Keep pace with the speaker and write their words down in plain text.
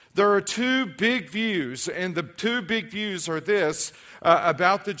There are two big views, and the two big views are this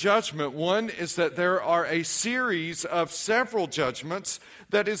about the judgment. One is that there are a series of several judgments.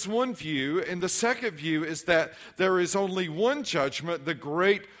 That is one view. And the second view is that there is only one judgment, the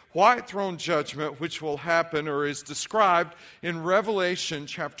great white throne judgment, which will happen or is described in Revelation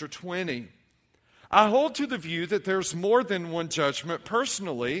chapter 20. I hold to the view that there's more than one judgment.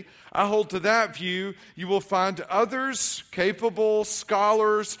 Personally, I hold to that view. You will find others, capable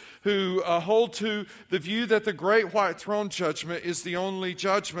scholars, who hold to the view that the great white throne judgment is the only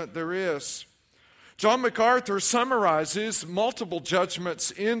judgment there is. John MacArthur summarizes multiple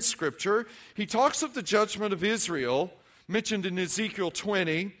judgments in Scripture. He talks of the judgment of Israel, mentioned in Ezekiel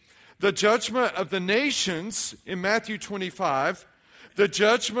 20, the judgment of the nations in Matthew 25, the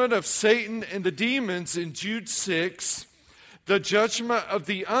judgment of Satan and the demons in Jude 6, the judgment of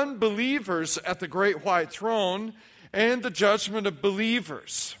the unbelievers at the great white throne, and the judgment of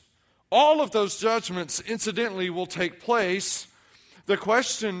believers. All of those judgments, incidentally, will take place. The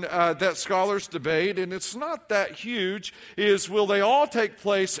question that scholars debate, and it's not that huge, is will they all take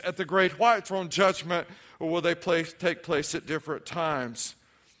place at the great white throne judgment, or will they take place at different times?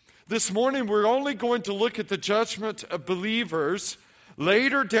 This morning, we're only going to look at the judgment of believers.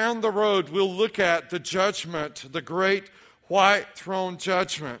 Later down the road, we'll look at the judgment, the great white throne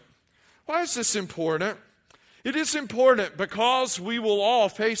judgment. Why is this important? It is important because we will all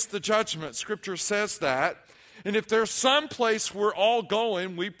face the judgment. Scripture says that. And if there's some place we're all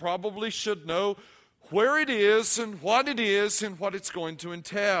going, we probably should know where it is and what it's going to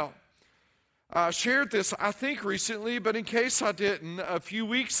entail. I shared this, I think, recently, but in case I didn't, a few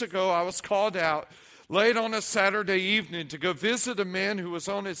weeks ago I was called out late on a Saturday evening to go visit a man who was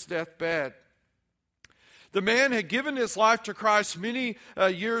on his deathbed. The man had given his life to Christ many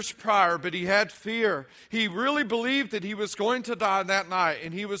years prior, but he had fear. He really believed that he was going to die that night,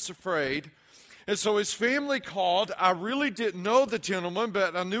 and he was afraid. And so his family called. I really didn't know the gentleman,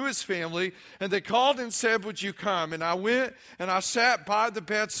 but I knew his family. And they called and said, "Would you come?" And I went and I sat by the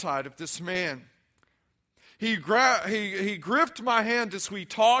bedside of this man. He gripped my hand as we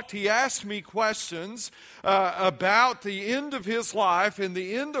talked. He asked me questions about the end of his life and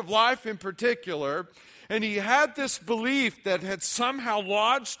the end of life in particular. And he had this belief that had somehow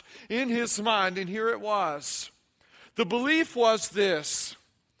lodged in his mind, and here it was. The belief was this: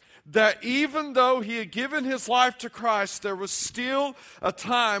 that even though he had given his life to Christ, there was still a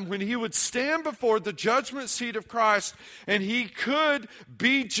time when he would stand before the judgment seat of Christ, and he could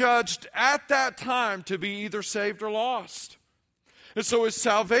be judged at that time to be either saved or lost. And so his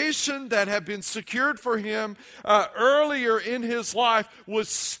salvation that had been secured for him earlier in his life was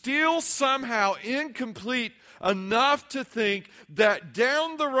still somehow incomplete enough to think that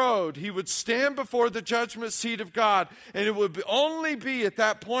down the road he would stand before the judgment seat of God, and it would only be at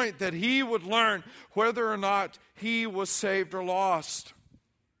that point that he would learn whether or not he was saved or lost.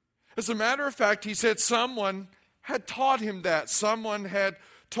 As a matter of fact, he said someone had taught him that. Someone had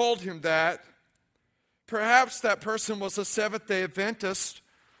told him that. Perhaps that person was a Seventh-day Adventist.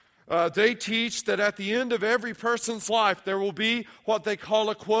 They teach that at the end of every person's life, there will be what they call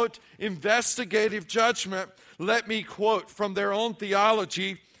a, quote, investigative judgment. Let me quote from their own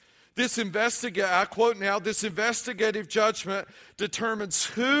theology. I quote now, this investigative judgment determines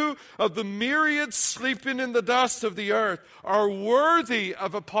who of the myriads sleeping in the dust of the earth are worthy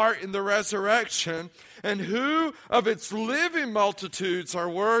of a part in the resurrection, and who of its living multitudes are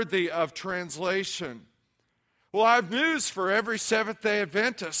worthy of translation. Well, I have news for every Seventh-day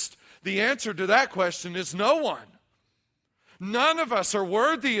Adventist. The answer to that question is no one. None of us are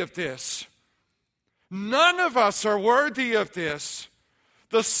worthy of this. None of us are worthy of this.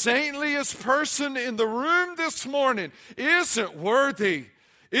 The saintliest person in the room this morning isn't worthy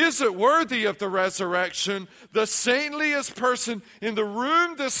of the resurrection. The saintliest person in the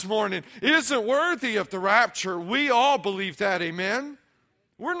room this morning isn't worthy of the rapture. We all believe that, amen?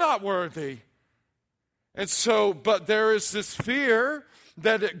 We're not worthy. And so, but there is this fear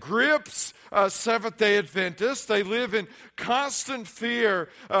that it grips Seventh-day Adventists. They live in constant fear.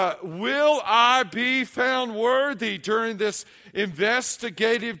 Will I be found worthy during this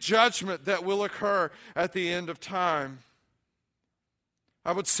investigative judgment that will occur at the end of time?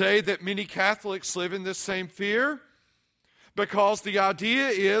 I would say that many Catholics live in this same fear, because the idea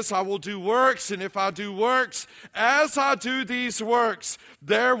is I will do works, and if I do works, as I do these works,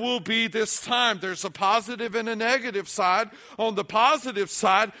 there will be this time. There's a positive and a negative side. On the positive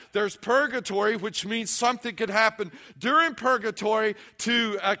side, there's purgatory, which means something could happen during purgatory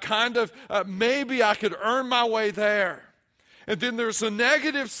to maybe I could earn my way there. And then there's a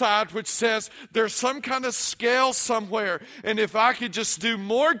negative side which says there's some kind of scale somewhere. And if I could just do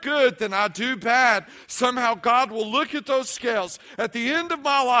more good than I do bad, somehow God will look at those scales at the end of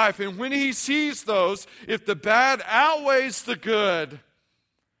my life. And when he sees those, if the bad outweighs the good,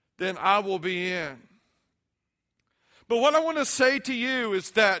 then I will be in. But what I want to say to you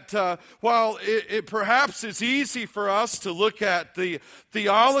is that while it perhaps is easy for us to look at the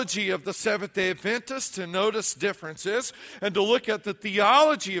theology of the Seventh-day Adventists and notice differences, and to look at the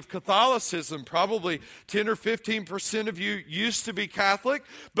theology of Catholicism, probably 10 or 15% of you used to be Catholic,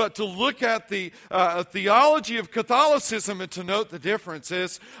 but to look at the theology of Catholicism and to note the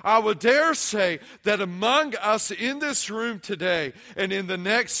differences, I would dare say that among us in this room today and in the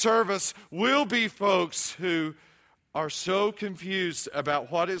next service will be folks who are so confused about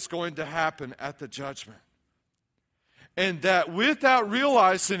what is going to happen at the judgment. And that without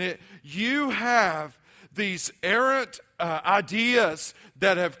realizing it, you have these errant ideas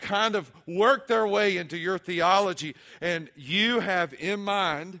that have kind of worked their way into your theology. And you have in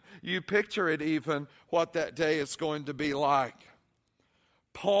mind, you picture it even, what that day is going to be like.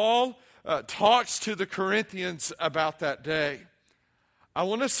 Paul talks to the Corinthians about that day. I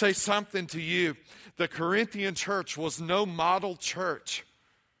want to say something to you. The Corinthian church was no model church.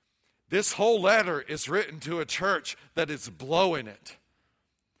 This whole letter is written to a church that is blowing it.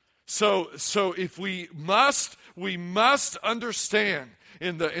 So if we must understand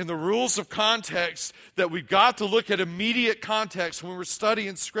in the rules of context that we've got to look at immediate context when we're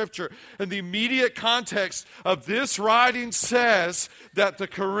studying Scripture. And the immediate context of this writing says that the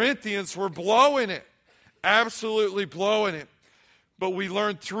Corinthians were blowing it. Absolutely blowing it. But we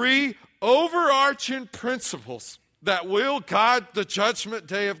learned three overarching principles that will guide the judgment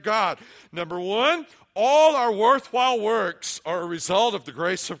day of God. Number one, all our worthwhile works are a result of the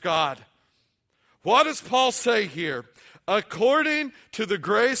grace of God. What does Paul say here? According to the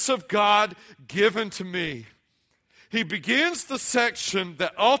grace of God given to me. He begins the section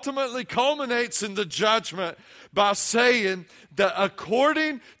that ultimately culminates in the judgment by saying that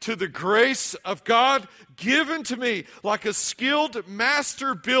according to the grace of God given to me, like a skilled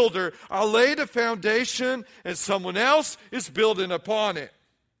master builder, I laid a foundation and someone else is building upon it.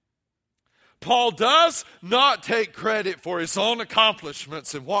 Paul does not take credit for his own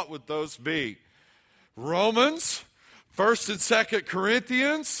accomplishments, and what would those be? Romans, 1st and 2nd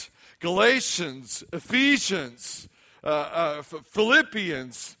Corinthians, Galatians, Ephesians,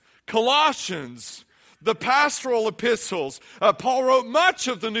 Philippians, Colossians, the pastoral epistles. Paul wrote much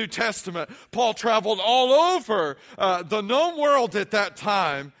of the New Testament. Paul traveled all over the known world at that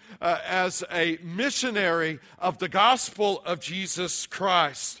time as a missionary of the gospel of Jesus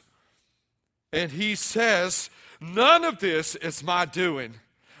Christ. And he says, none of this is my doing.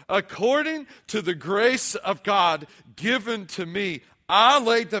 According to the grace of God given to me, I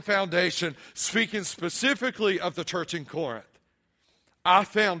laid the foundation, speaking specifically of the church in Corinth. I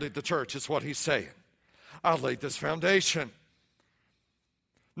founded the church, is what he's saying. I laid this foundation.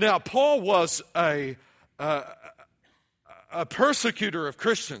 Now, Paul was a persecutor of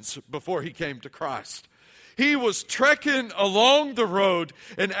Christians before he came to Christ. He was trekking along the road,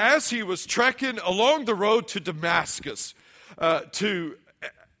 and as he was trekking along the road to Damascus to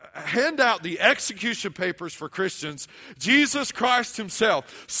hand out the execution papers for Christians, Jesus Christ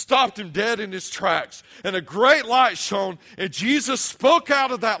himself stopped him dead in his tracks. And a great light shone, and Jesus spoke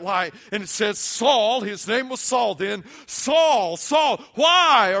out of that light, and it says, Saul, his name was Saul then, Saul, Saul,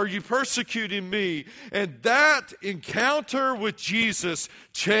 why are you persecuting me? And that encounter with Jesus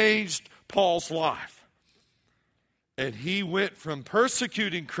changed Paul's life. And he went from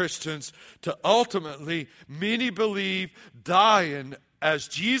persecuting Christians to ultimately, many believe, dying as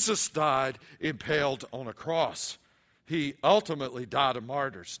Jesus died, impaled on a cross. He ultimately died a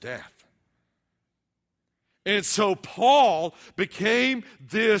martyr's death. And so Paul became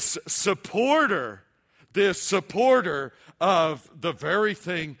this supporter of the very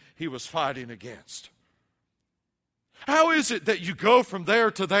thing he was fighting against. How is it that you go from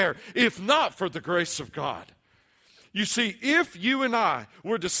there to there, if not for the grace of God? You see, if you and I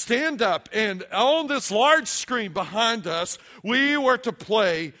were to stand up and on this large screen behind us, we were to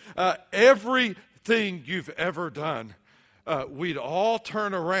play everything you've ever done, we'd all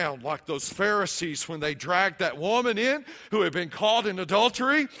turn around like those Pharisees when they dragged that woman in who had been caught in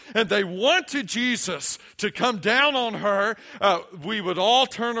adultery, and they wanted Jesus to come down on her. We would all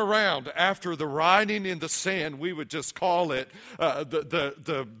turn around after the writing in the sand. We would just call it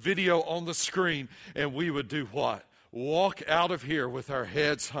the video on the screen, and we would do what? Walk out of here with our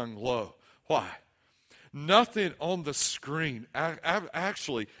heads hung low. Why? Nothing on the screen,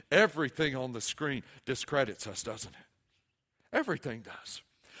 actually everything on the screen discredits us, doesn't it? Everything does.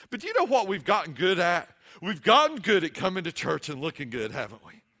 But you know what we've gotten good at? We've gotten good at coming to church and looking good, haven't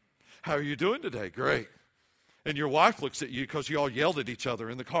we? How are you doing today? Great. And your wife looks at you because you all yelled at each other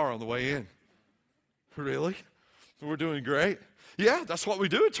in the car on the way in. Really? We're doing great? Yeah, that's what we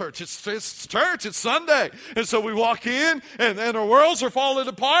do at church. It's church. It's Sunday. And so we walk in, and our worlds are falling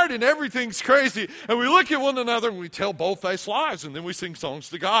apart, and everything's crazy. And we look at one another, and we tell bold-faced lies, and then we sing songs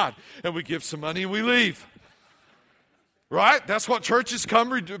to God, and we give some money, and we leave. Right? That's what churches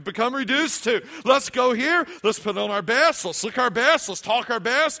become reduced to. Let's go here. Let's put on our best. Let's look our best. Let's talk our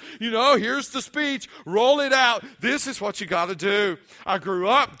best. Here's the speech. Roll it out. This is what you got to do. I grew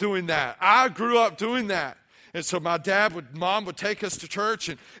up doing that. And so mom would take us to church,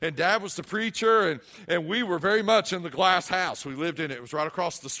 and Dad was the preacher, and we were very much in the glass house. We lived in it. It was right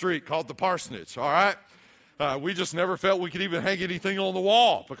across the street called the Parsonage, all right? We just never felt we could even hang anything on the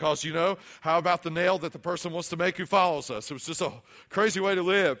wall because, how about the nail that the person wants to make who follows us? It was just a crazy way to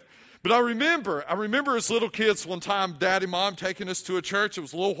live. But I remember as little kids one time, Dad and Mom taking us to a church. It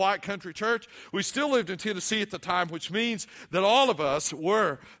was a little white country church. We still lived in Tennessee at the time, which means that all of us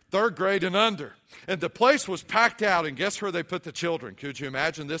were third grade and under. And the place was packed out, and guess where they put the children? Could you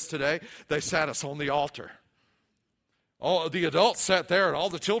imagine this today? They sat us on the altar. All the adults sat there, and all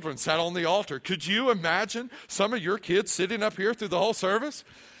the children sat on the altar. Could you imagine some of your kids sitting up here through the whole service?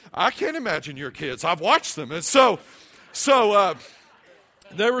 I can't imagine your kids. I've watched them. And so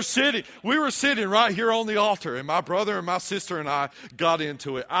we were sitting right here on the altar, and my brother and my sister and I got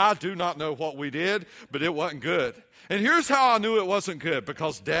into it. I do not know what we did, but it wasn't good. And here's how I knew it wasn't good,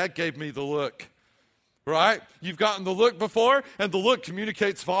 because Dad gave me the look. Right? You've gotten the look before, and the look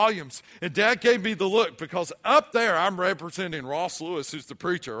communicates volumes. And Dad gave me the look because up there I'm representing Ross Lewis, who's the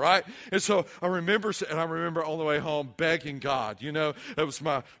preacher, right? And so I remember on the way home begging God. It was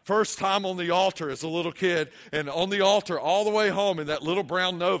my first time on the altar as a little kid, and on the altar all the way home in that little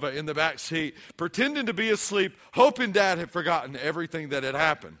brown Nova in the back seat, pretending to be asleep, hoping Dad had forgotten everything that had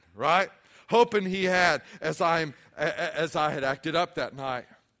happened, right? Hoping he had, as I had acted up that night.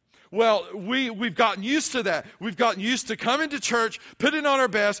 Well, we've gotten used to that. We've gotten used to coming to church, putting on our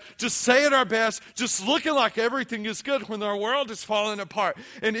best, just saying our best, just looking like everything is good when our world is falling apart.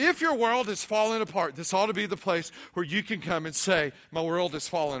 And if your world is falling apart, this ought to be the place where you can come and say, my world is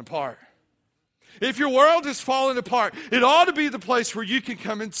falling apart. If your world is falling apart, it ought to be the place where you can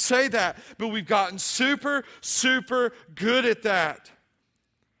come and say that. But we've gotten super, super good at that.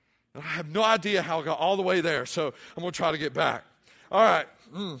 And I have no idea how I got all the way there, so I'm going to try to get back. All right.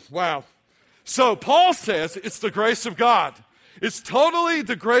 Wow. So Paul says it's the grace of God. It's totally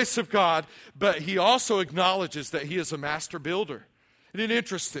the grace of God, but he also acknowledges that he is a master builder. Isn't it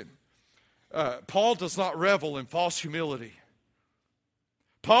interesting? Paul does not revel in false humility.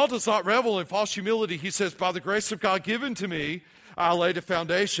 Paul does not revel in false humility. He says, by the grace of God given to me, I laid a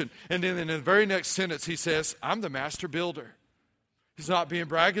foundation. And then in the very next sentence, he says, I'm the master builder. He's not being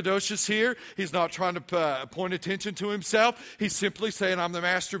braggadocious here. He's not trying to point attention to himself. He's simply saying, I'm the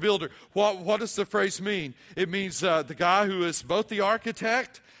master builder. What does the phrase mean? It means the guy who is both the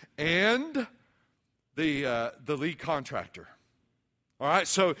architect and the lead contractor. All right,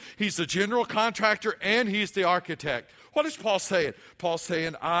 so he's the general contractor and he's the architect. What is Paul saying? Paul's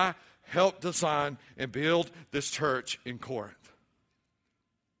saying, I helped design and build this church in Corinth.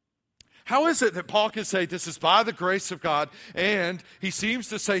 How is it that Paul can say this is by the grace of God, and he seems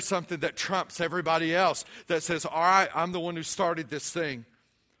to say something that trumps everybody else, that says, all right, I'm the one who started this thing.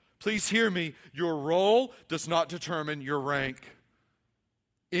 Please hear me. Your role does not determine your rank.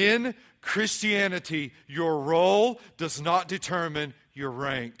 In Christianity, your role does not determine your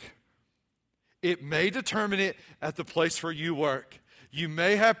rank. It may determine it at the place where you work. You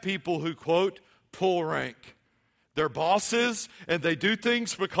may have people who, quote, pull rank. They're bosses, and they do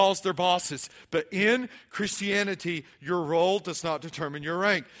things because they're bosses. But in Christianity, your role does not determine your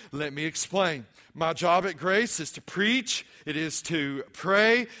rank. Let me explain. My job at Grace is to preach, it is to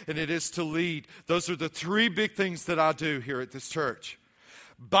pray, and it is to lead. Those are the three big things that I do here at this church.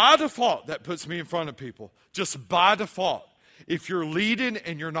 By default, that puts me in front of people. Just by default. If you're leading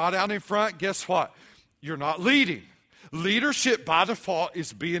and you're not out in front, guess what? You're not leading. Leadership by default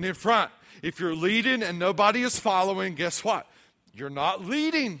is being in front. If you're leading and nobody is following, guess what? You're not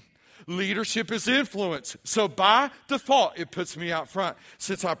leading. Leadership is influence. So by default, it puts me out front.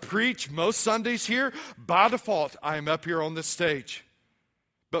 Since I preach most Sundays here, by default, I am up here on this stage.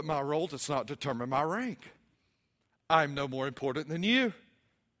 But my role does not determine my rank. I'm no more important than you.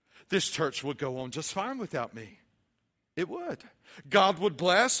 This church would go on just fine without me. It would. God would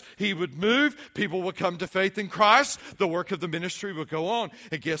bless. He would move. People would come to faith in Christ. The work of the ministry would go on.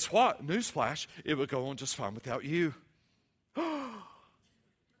 And guess what? Newsflash, it would go on just fine without you.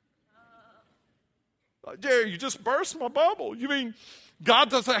 Jerry, you just burst my bubble. You mean God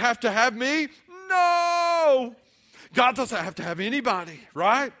doesn't have to have me? No. God doesn't have to have anybody,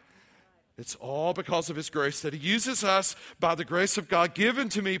 right? It's all because of his grace that he uses us by the grace of God given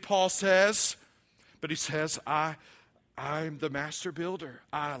to me, Paul says. But he says, I'm the master builder.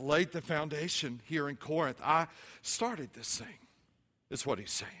 I laid the foundation here in Corinth. I started this thing, is what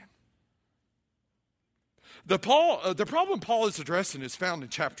he's saying. The problem Paul is addressing is found in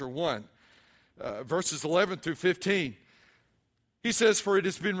chapter 1, verses 11 through 15. He says, for it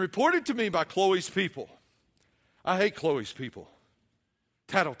has been reported to me by Chloe's people. I hate Chloe's people.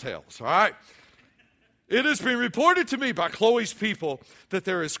 Tattletales, all right? It has been reported to me by Chloe's people that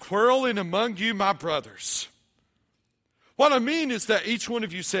there is quarreling among you, my brothers. What I mean is that each one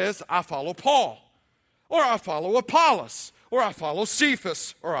of you says, I follow Paul, or I follow Apollos, or I follow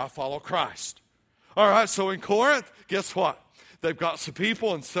Cephas, or I follow Christ. All right, so in Corinth, guess what? They've got some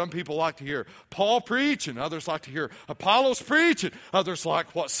people, and some people like to hear Paul preach, and others like to hear Apollos preach, and others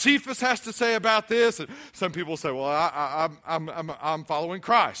like what Cephas has to say about this, and some people say, well, I'm following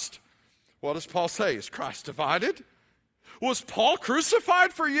Christ. What does Paul say? Is Christ divided? Was Paul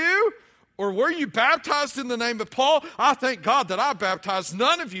crucified for you? Or were you baptized in the name of Paul? I thank God that I baptized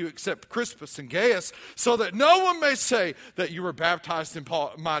none of you except Crispus and Gaius, so that no one may say that you were baptized in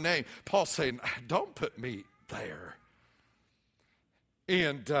my name. Paul's saying, don't put me there.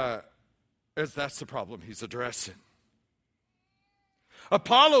 And as that's the problem he's addressing.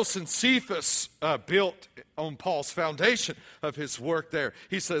 Apollos and Cephas built on Paul's foundation of his work there.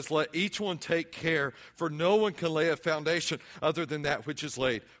 He says, let each one take care, for no one can lay a foundation other than that which is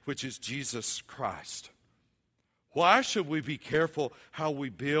laid, which is Jesus Christ. Why should we be careful how we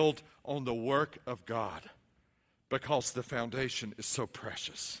build on the work of God? Because the foundation is so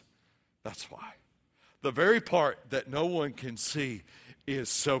precious. That's why. The very part that no one can see is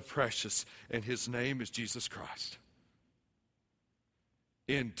so precious, and his name is Jesus Christ.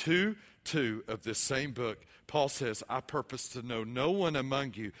 In 2:2 of this same book, Paul says, I purpose to know no one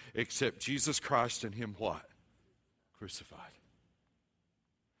among you except Jesus Christ and him what? Crucified.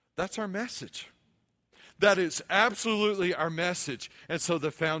 That's our message. That is absolutely our message. And so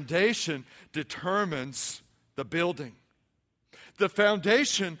the foundation determines the building. The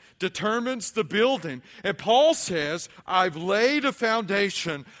foundation determines the building. And Paul says, I've laid a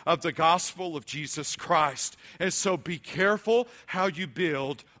foundation of the gospel of Jesus Christ. And so be careful how you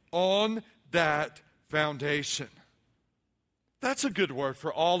build on that foundation. That's a good word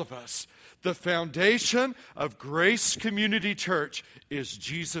for all of us. The foundation of Grace Community Church is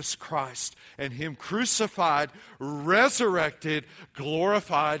Jesus Christ and him crucified, resurrected,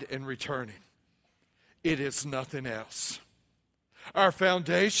 glorified, and returning. It is nothing else. Our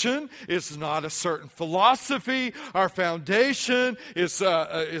foundation is not a certain philosophy. Our foundation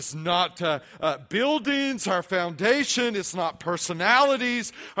is not buildings. Our foundation is not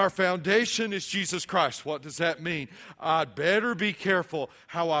personalities. Our foundation is Jesus Christ. What does that mean? I'd better be careful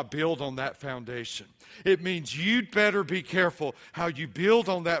how I build on that foundation. It means you'd better be careful how you build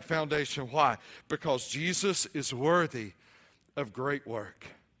on that foundation. Why? Because Jesus is worthy of great work.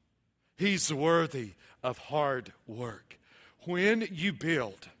 He's worthy of hard work. When you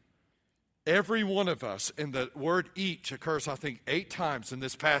build, every one of us, and the word each occurs, I think, 8 times in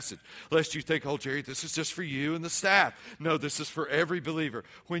this passage, lest you think, oh, Jerry, this is just for you and the staff. No, this is for every believer.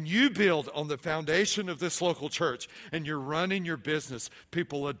 When you build on the foundation of this local church and you're running your business,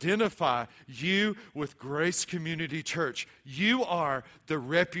 people identify you with Grace Community Church. You are the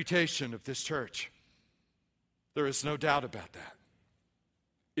reputation of this church. There is no doubt about that.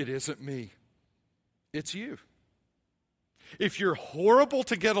 It isn't me. It's you. If you're horrible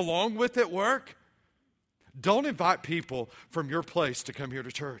to get along with at work, don't invite people from your place to come here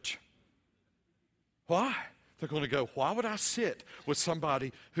to church. Why? They're going to go, why would I sit with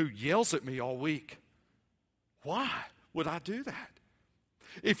somebody who yells at me all week? Why would I do that?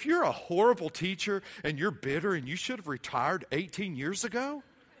 If you're a horrible teacher and you're bitter and you should have retired 18 years ago,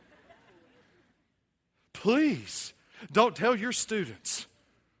 please don't tell your students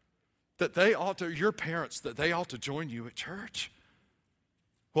that they ought to, your parents, that they ought to join you at church.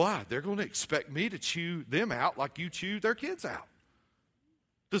 Why? They're going to expect me to chew them out like you chew their kids out.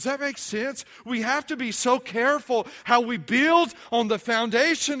 Does that make sense? We have to be so careful how we build on the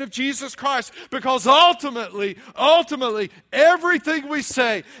foundation of Jesus Christ, because ultimately, everything we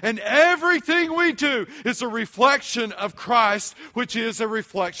say and everything we do is a reflection of Christ, which is a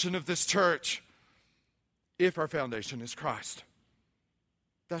reflection of this church, if our foundation is Christ.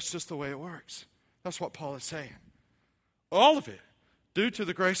 That's just the way it works. That's what Paul is saying. All of it, due to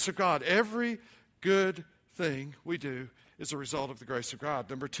the grace of God. Every good thing we do is a result of the grace of God.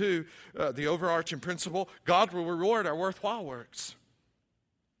 Number two, the overarching principle, God will reward our worthwhile works.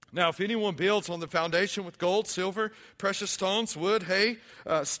 Now, if anyone builds on the foundation with gold, silver, precious stones, wood, hay,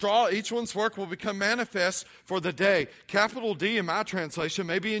 straw, each one's work will become manifest for the day. Capital D in my translation,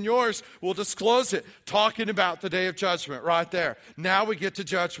 maybe in yours, will disclose it, talking about the day of judgment right there. Now we get to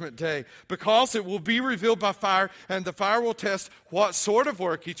judgment day, because it will be revealed by fire, and the fire will test what sort of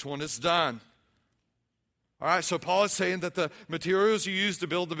work each one has done. All right, so Paul is saying that the materials you use to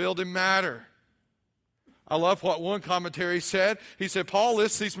build the building matter. I love what one commentary said. He said, Paul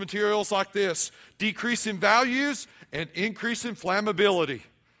lists these materials like this: decrease in values and increase in flammability.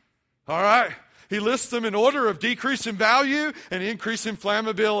 All right? He lists them in order of decrease in value and increase in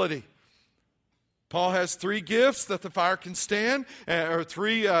flammability. Paul has three gifts that the fire can stand, or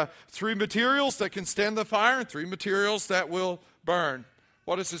three materials that can stand the fire, and three materials that will burn.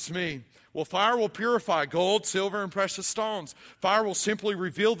 What does this mean? Well, fire will purify gold, silver, and precious stones. Fire will simply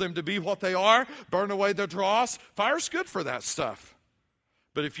reveal them to be what they are, burn away their dross. Fire's good for that stuff.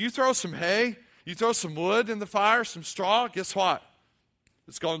 But if you throw some hay, you throw some wood in the fire, some straw, guess what?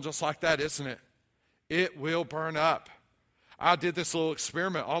 It's going just like that, isn't it? It will burn up. I did this little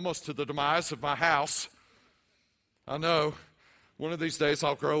experiment almost to the demise of my house. I know. One of these days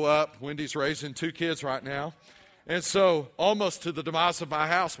I'll grow up. Wendy's raising 2 kids right now. And so, almost to the demise of my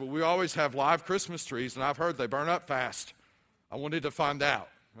house, but we always have live Christmas trees, and I've heard they burn up fast. I wanted to find out,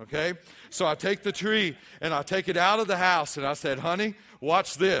 okay? So I take the tree, and I take it out of the house, and I said, honey,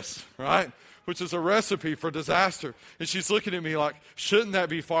 watch this, right? Which is a recipe for disaster. And she's looking at me like, shouldn't that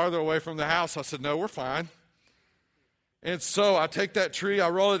be farther away from the house? I said, no, we're fine. And so I take that tree, I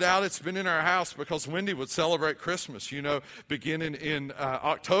roll it out. It's been in our house because Wendy would celebrate Christmas, beginning in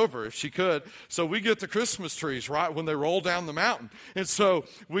October if she could. So we get the Christmas trees right when they roll down the mountain. And so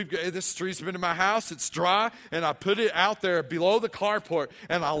this tree's been in my house. It's dry, and I put it out there below the carport,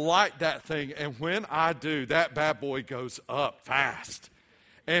 and I light that thing. And when I do, that bad boy goes up fast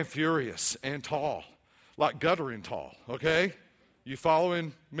and furious and tall, like guttering tall, okay? You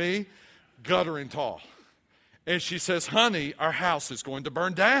following me? Guttering tall. And she says, honey, our house is going to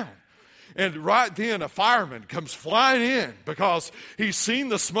burn down. And right then a fireman comes flying in because he's seen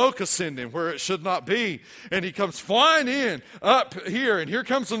the smoke ascending where it should not be. And he comes flying in up here, and here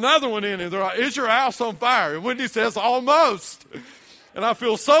comes another one in, and they're like, is your house on fire? And Wendy says, almost. And I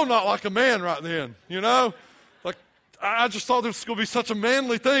feel so not like a man right then, Like, I just thought this was going to be such a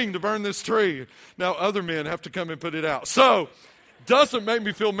manly thing to burn this tree. Now other men have to come and put it out. So, doesn't make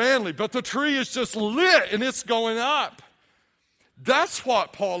me feel manly, but the tree is just lit and it's going up. That's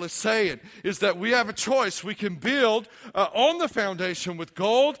what Paul is saying, is that we have a choice. We can build on the foundation with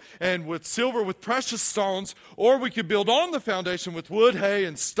gold and with silver, with precious stones, or we can build on the foundation with wood, hay,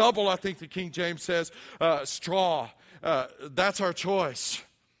 and stubble, I think the King James says, straw. That's our choice.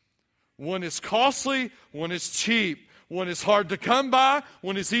 One is costly, one is cheap. One is hard to come by,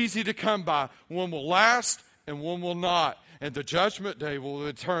 one is easy to come by. One will last and one will not. And the judgment day will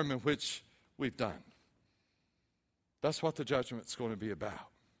determine which we've done. That's what the judgment's going to be about.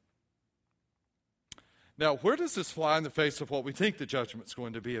 Now, where does this fly in the face of what we think the judgment's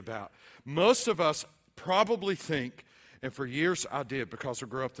going to be about? Most of us probably think, and for years I did because I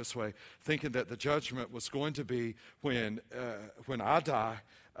grew up this way, thinking that the judgment was going to be when I die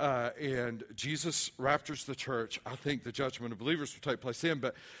and Jesus raptures the church. I think the judgment of believers will take place then.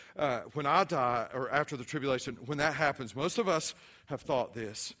 But when I die, or after the tribulation, when that happens, most of us have thought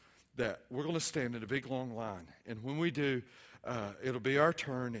this, that we're going to stand in a big long line. And when we do, it'll be our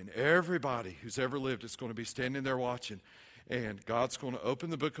turn, and everybody who's ever lived is going to be standing there watching. And God's going to open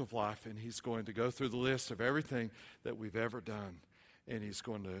the book of life, and he's going to go through the list of everything that we've ever done. And he's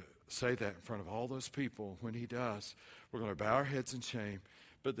going to say that in front of all those people. When he does, we're going to bow our heads in shame,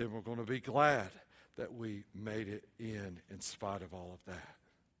 but then we're going to be glad that we made it in spite of all of that.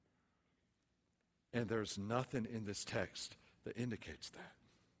 And there's nothing in this text that indicates that.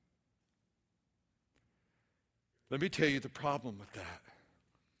 Let me tell you the problem with that.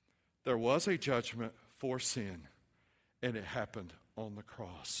 There was a judgment for sin, and it happened on the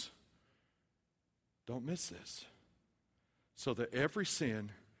cross. Don't miss this. So that every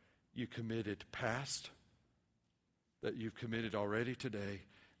sin you committed past, that you've committed already today,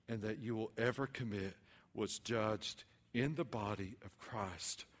 and that you will ever commit was judged in the body of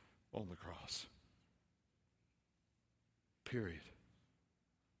Christ on the cross. Period.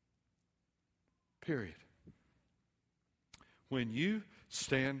 Period. When you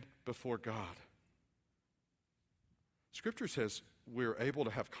stand before God, Scripture says we're able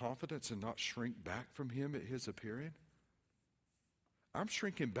to have confidence and not shrink back from him at his appearing. I'm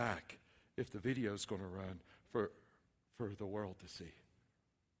shrinking back if the video is going to run for for the world to see.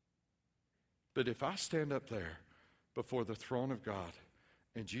 But if I stand up there before the throne of God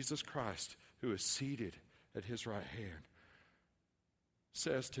and Jesus Christ, who is seated at his right hand,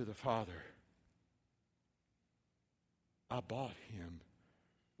 says to the Father, I bought him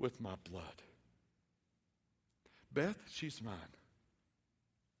with my blood. Beth, she's mine.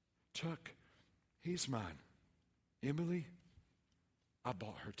 Chuck, he's mine. Emily, I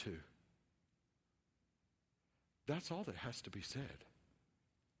bought her too. That's all that has to be said.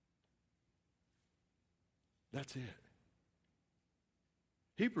 That's it.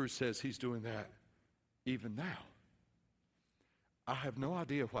 Hebrews says he's doing that even now. I have no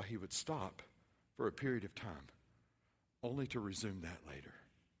idea why he would stop for a period of time, only to resume that later.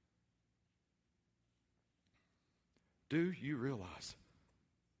 Do you realize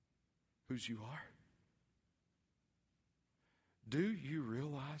whose you are? Do you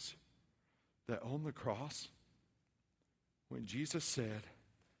realize that on the cross, when Jesus said,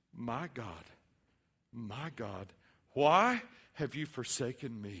 my God, why have you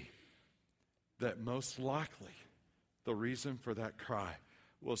forsaken me? That most likely the reason for that cry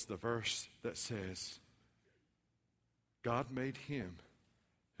was the verse that says, God made him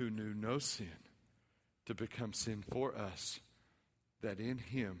who knew no sin to become sin for us, that in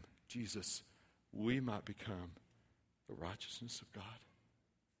him, Jesus, we might become the righteousness of God.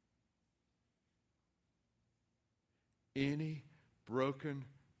 Any broken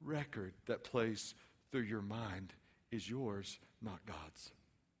record that plays through your mind is yours, not God's.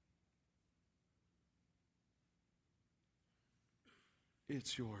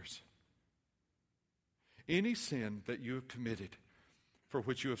 It's yours. Any sin that you have committed for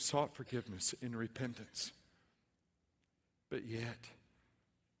which you have sought forgiveness in repentance, but yet,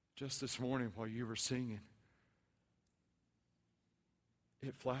 just this morning while you were singing,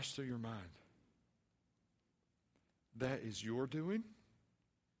 it flashed through your mind. That is your doing.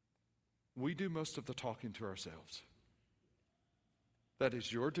 We do most of the talking to ourselves. That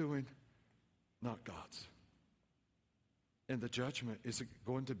is your doing, not God's. And the judgment is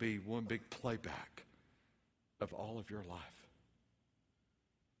going to be one big playback of all of your life.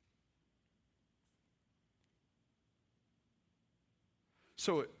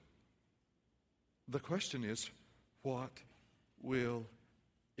 So the question is, what will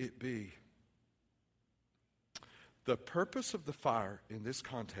it be? The purpose of the fire in this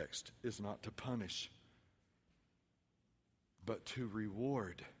context is not to punish, but to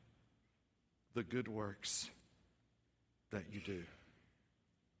reward the good works that you do.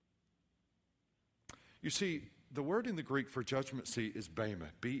 You see, the word in the Greek for judgment seat is bema,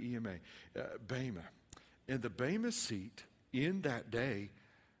 B-E-M-A, bema. And the bema seat in that day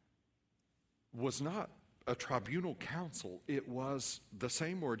was not a tribunal council. It was the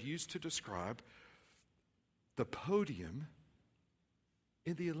same word used to describe the podium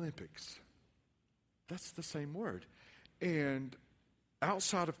in the Olympics. That's the same word. And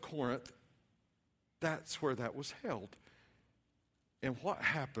outside of Corinth, that's where that was held. And what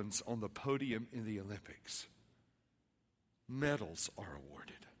happens on the podium in the Olympics? Medals are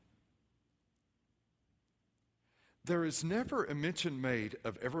awarded. There is never a mention made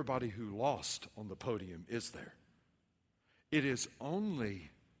of everybody who lost on the podium, is there? It is only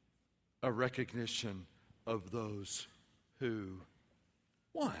a recognition of those who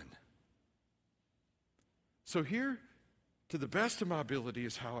won. So here, to the best of my ability,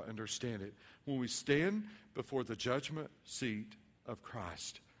 is how I understand it. When we stand before the judgment seat of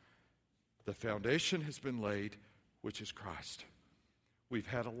Christ, the foundation has been laid, which is Christ. We've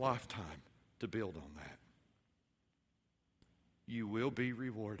had a lifetime to build on that. You will be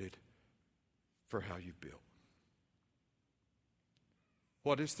rewarded for how you've built.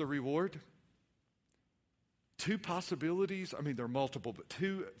 What is the reward? Two possibilities. I mean, there are multiple, but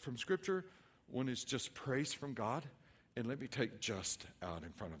two from Scripture. One is just praise from God. And let me take just out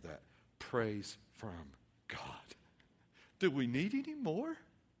in front of that. Praise from God. Do we need any more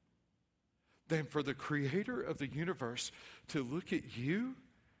than for the creator of the universe to look at you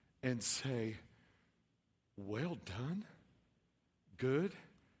and say, well done, good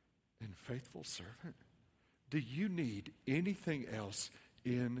and faithful servant? Do you need anything else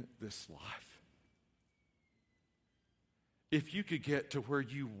in this life? If you could get to where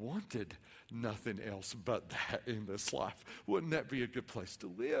you wanted nothing else but that in this life, wouldn't that be a good place to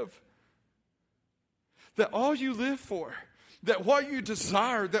live? That all you live for, that what you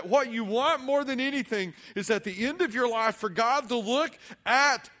desire, that what you want more than anything is at the end of your life for God to look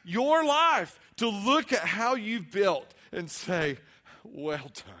at your life, to look at how you've built and say,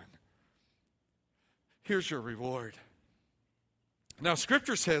 well done. Here's your reward. Now,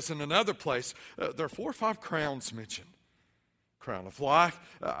 Scripture says in another place, there are 4 or 5 crowns mentioned. crown of life.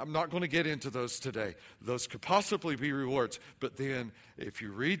 I'm not going to get into those today. Those could possibly be rewards. But then, if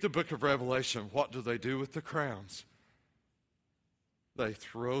you read the book of Revelation, what do they do with the crowns? They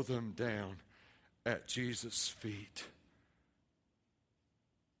throw them down at Jesus' feet.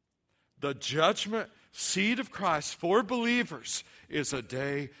 The judgment seat of Christ for believers is a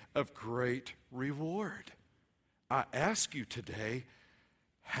day of great reward. I ask you today,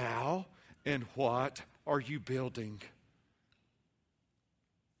 how and what are you building?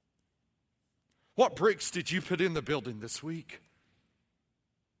 What bricks did you put in the building this week?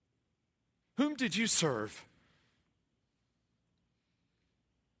 Whom did you serve?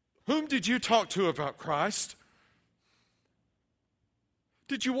 Whom did you talk to about Christ?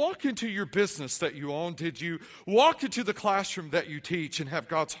 Did you walk into your business that you own? Did you walk into the classroom that you teach and have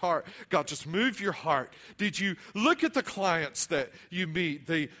God's heart? God just move your heart. Did you look at the clients that you meet,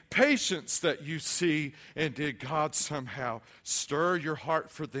 the patients that you see, and did God somehow stir your heart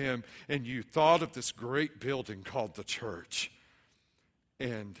for them and you thought of this great building called the church?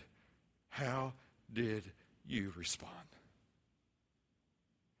 And how did you respond?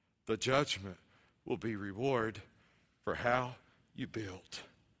 The judgment will be reward for how you built.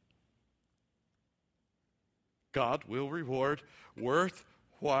 God will reward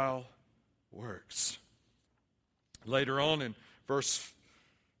worthwhile works. Later on in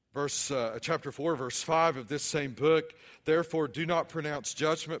chapter 4, verse 5 of this same book, therefore do not pronounce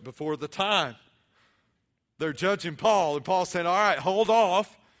judgment before the time. They're judging Paul, and Paul's saying, all right, hold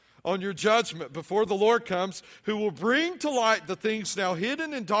off on your judgment before the Lord comes, who will bring to light the things now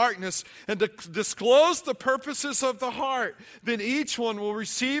hidden in darkness and to disclose the purposes of the heart. Then each one will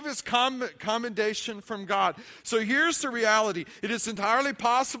receive his commendation from God. So here's the reality. It is entirely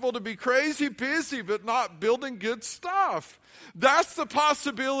possible to be crazy busy but not building good stuff. That's the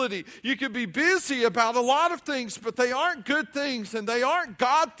possibility. You could be busy about a lot of things, but they aren't good things and they aren't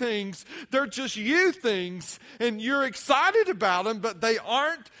God things. They're just you things, and you're excited about them, but they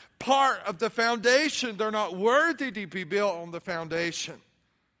aren't part of the foundation. They're not worthy to be built on the foundation.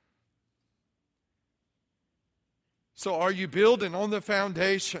 So are you building on the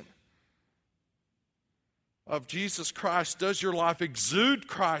foundation of Jesus Christ? Does your life exude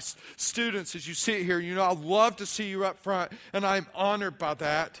Christ? Students, as you sit here, you know I love to see you up front, and I'm honored by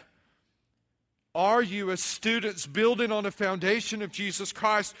that. Are you, as students, building on a foundation of Jesus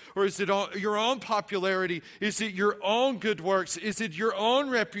Christ, or is it your own popularity? Is it your own good works? Is it your own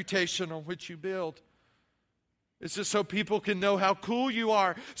reputation on which you build? Is it so people can know how cool you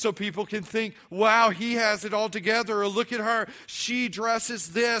are, so people can think, wow, he has it all together, or look at her, she dresses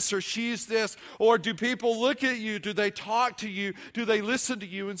this, or she's this? Or do people look at you? Do they talk to you? Do they listen to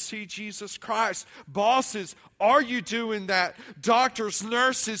you and see Jesus Christ? Bosses, are you doing that? Doctors,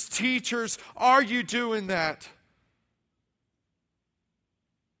 nurses, teachers, are you doing that?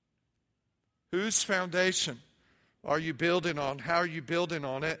 Whose foundation are you building on? How are you building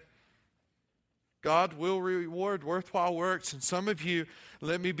on it? God will reward worthwhile works. And some of you,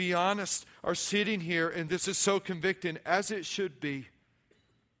 let me be honest, are sitting here, and this is so convicting, as it should be.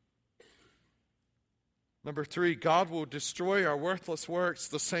 Number 3, God will destroy our worthless works.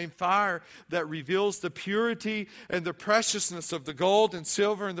 The same fire that reveals the purity and the preciousness of the gold and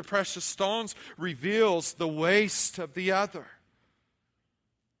silver and the precious stones reveals the waste of the other.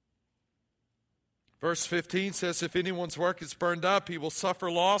 Verse 15 says, if anyone's work is burned up, he will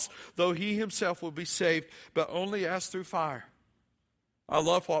suffer loss, though he himself will be saved, but only as through fire. I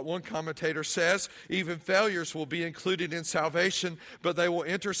love what one commentator says. Even failures will be included in salvation, but they will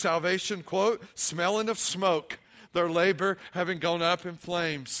enter salvation, quote, smelling of smoke, their labor having gone up in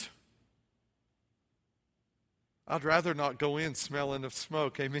flames. I'd rather not go in smelling of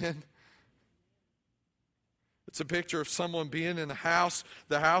smoke, amen? It's a picture of someone being in a house.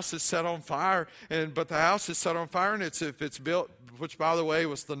 The house is set on fire, but the house is set on fire, and if it's built, which, by the way,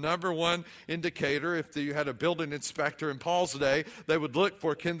 was the number one indicator. If you had a building inspector in Paul's day, they would look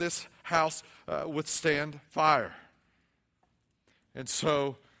for, can this house withstand fire? And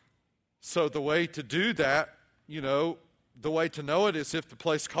so the way to do that, the way to know it is if the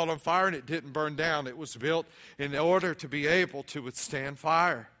place caught on fire and it didn't burn down. It was built in order to be able to withstand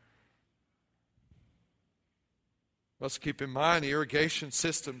fire. Let's keep in mind, the irrigation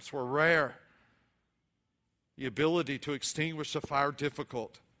systems were rare. The ability to extinguish a fire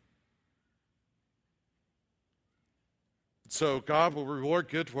difficult. So God will reward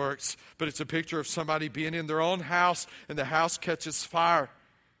good works, but it's a picture of somebody being in their own house and the house catches fire.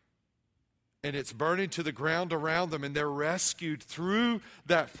 And it's burning to the ground around them, and they're rescued through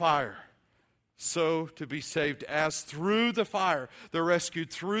that fire. So to be saved as through the fire. They're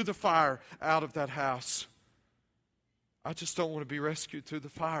rescued through the fire out of that house. I just don't want to be rescued through the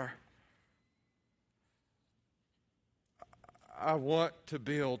fire. I want to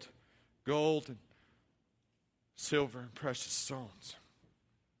build gold and silver and precious stones.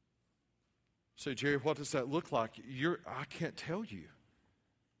 So, Jerry, what does that look like? I can't tell you.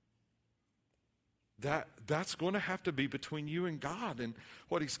 That's going to have to be between you and God and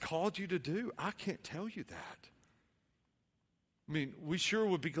what He's called you to do. I can't tell you that. I mean, we sure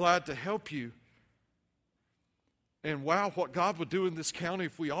would be glad to help you. And wow, what God would do in this county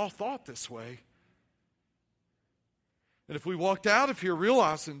if we all thought this way. And if we walked out of here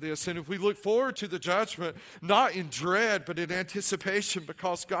realizing this, and if we look forward to the judgment, not in dread, but in anticipation,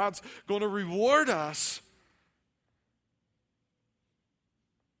 because God's going to reward us.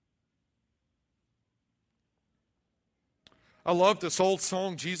 I love this old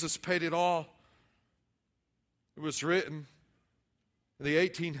song, Jesus Paid It All. It was written in the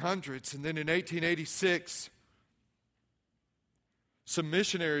 1800s, and then in 1886, some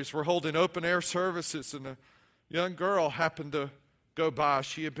missionaries were holding open-air services, and a young girl happened to go by.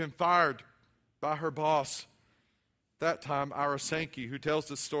 She had been fired by her boss. That time, Ira Sankey, who tells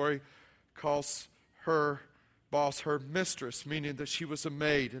the story, calls her boss her mistress, meaning that she was a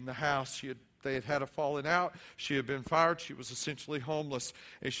maid in the house. They had had a falling out. She had been fired. She was essentially homeless.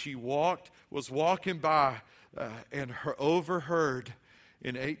 And she was walking by and overheard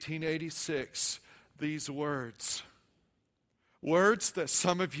in 1886 these words. Words that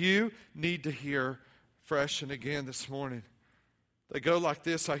some of you need to hear fresh and again this morning. They go like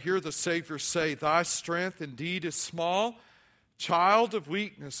this. I hear the Savior say, "Thy strength indeed is small. Child of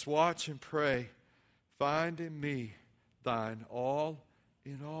weakness, watch and pray. Find in me thine all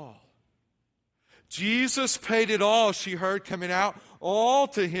in all." Jesus paid it all, she heard coming out. All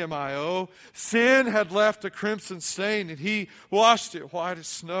to Him I owe. Sin had left a crimson stain, and He washed it white as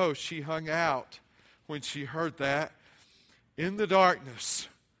snow. She hung out when she heard that. In the darkness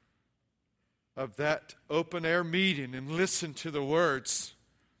of that open-air meeting, and listened to the words,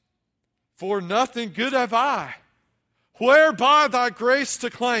 "For nothing good have I, whereby thy grace to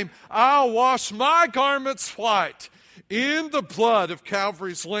claim. I'll wash my garments white in the blood of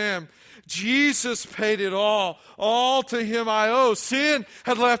Calvary's Lamb." Jesus paid it all to Him I owe. Sin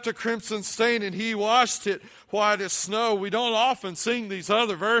had left a crimson stain, and He washed it white as snow. We don't often sing these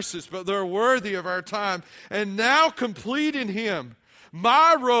other verses, but they're worthy of our time. And now complete in Him,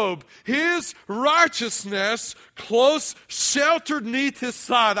 my robe, His righteousness, close sheltered neath His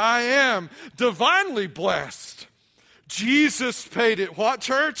side. I am divinely blessed. Jesus paid it. What,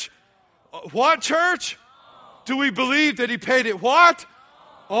 church? What, church? Do we believe that He paid it what?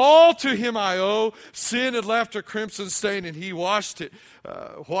 All to Him I owe. Sin had left a crimson stain, and He washed it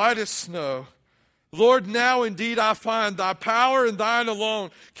white as snow. Lord, now indeed I find Thy power and Thine alone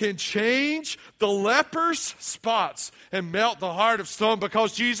can change the leper's spots and melt the heart of stone,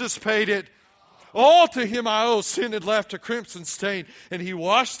 because Jesus paid it. All to Him I owe. Sin had left a crimson stain, and He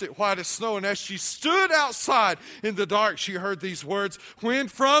washed it white as snow. And as she stood outside in the dark, she heard these words, "When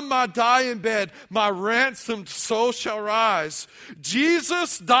from my dying bed my ransomed soul shall rise,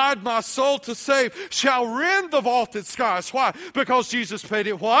 Jesus died my soul to save, shall rend the vaulted skies." Why? Because Jesus paid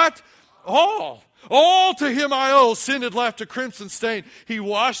it what? All. All to Him I owe. Sin had left a crimson stain. He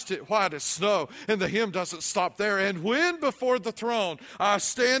washed it white as snow. And the hymn doesn't stop there. And when before the throne I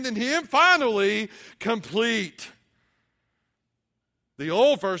stand in Him, finally complete. The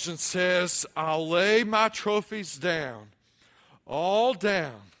old version says, I'll lay my trophies down, all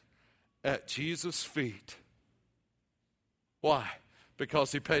down at Jesus' feet. Why?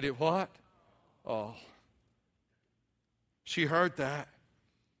 Because He paid it what? All. She heard that.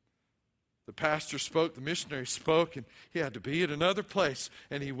 The pastor spoke, the missionary spoke, and he had to be at another place.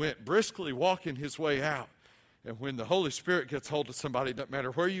 And he went briskly walking his way out. And when the Holy Spirit gets hold of somebody, it doesn't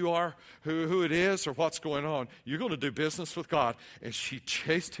matter where you are, who it is, or what's going on, you're going to do business with God. And she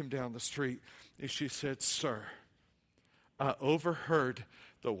chased him down the street, and she said, "Sir, I overheard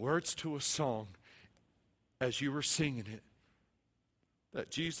the words to a song as you were singing it,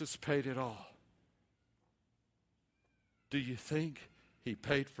 that Jesus paid it all. Do you think He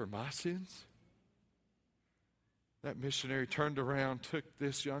paid for my sins?" That missionary turned around, took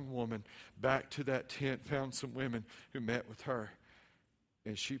this young woman back to that tent, found some women who met with her,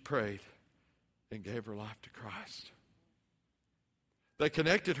 and she prayed and gave her life to Christ. They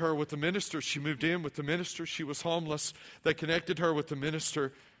connected her with the minister. She moved in with the minister. She was homeless. They connected her with the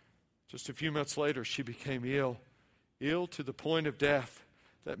minister. Just a few months later, she became ill to the point of death.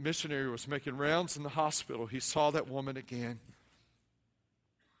 That missionary was making rounds in the hospital. He saw that woman again.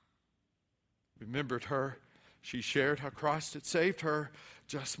 Remembered her. She shared how Christ had saved her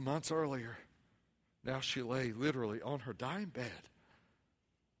just months earlier. Now she lay literally on her dying bed.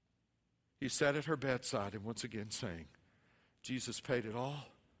 He sat at her bedside and once again sang, Jesus paid it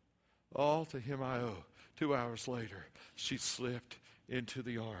all to him I owe. 2 hours later, she slipped into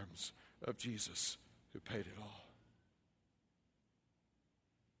the arms of Jesus who paid it all.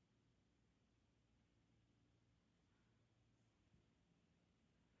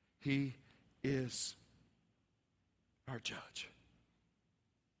 He is our judge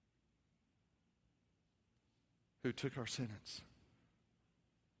who took our sentence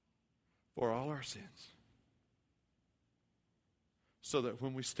for all our sins, so that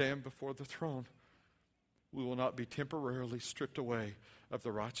when we stand before the throne, we will not be temporarily stripped away of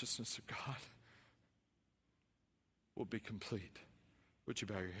the righteousness of God. We'll be complete. Would you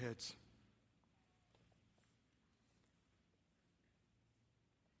bow your heads?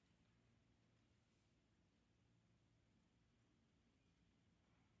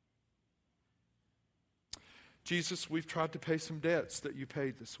 Jesus, we've tried to pay some debts that you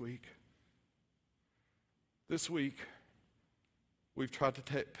paid this week. This week, we've tried to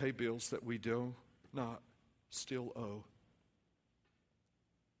pay bills that we do not still owe.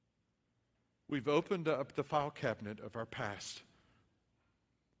 We've opened up the file cabinet of our past,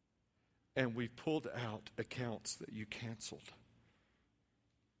 and we've pulled out accounts that you canceled.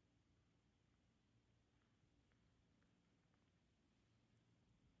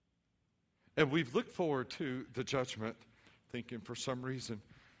 And we've looked forward to the judgment, thinking for some reason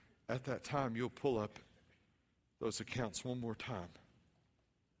at that time you'll pull up those accounts one more time.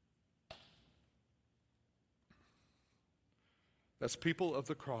 As people of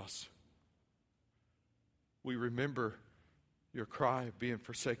the cross, we remember your cry of being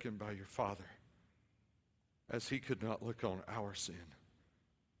forsaken by your Father, as he could not look on our sin.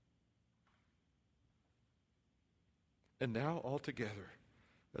 And now all together,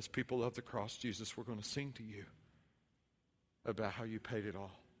 as people of the cross, Jesus, we're going to sing to you about how you paid it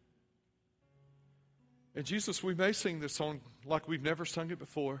all. And Jesus, we may sing this song like we've never sung it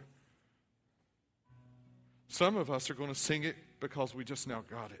before. Some of us are going to sing it because we just now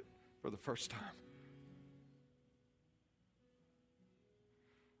got it for the first time.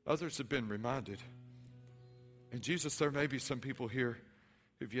 Others have been reminded. And Jesus, there may be some people here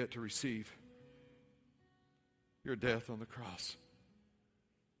who've yet to receive your death on the cross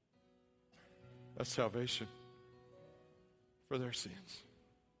as salvation for their sins.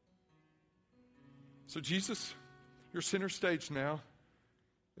 So Jesus, you're center stage now.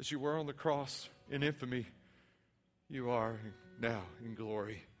 As you were on the cross in infamy, you are now in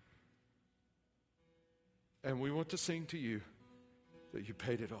glory. And we want to sing to you that you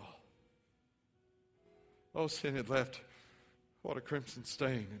paid it all. Oh, sin had left what a crimson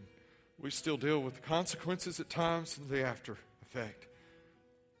stain, and we still deal with the consequences at times and the after effect.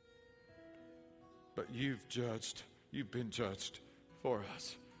 But you've been judged for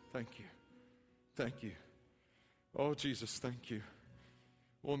us. Thank you. Thank you. Oh, Jesus, thank you.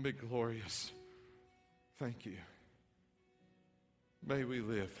 One big glorious. Thank you. May we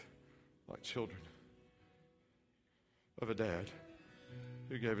live like children of a dad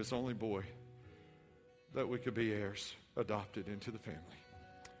who gave his only boy that we could be heirs, adopted into the family.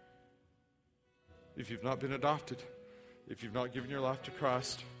 If you've not been adopted, if you've not given your life to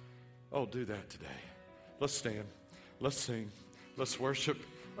Christ, oh, do that today. Let's stand. Let's sing. Let's worship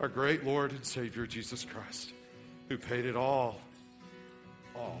our great Lord and Savior, Jesus Christ, who paid it all.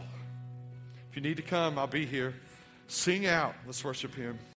 All. If you need to come, I'll be here. Sing out. Let's worship him.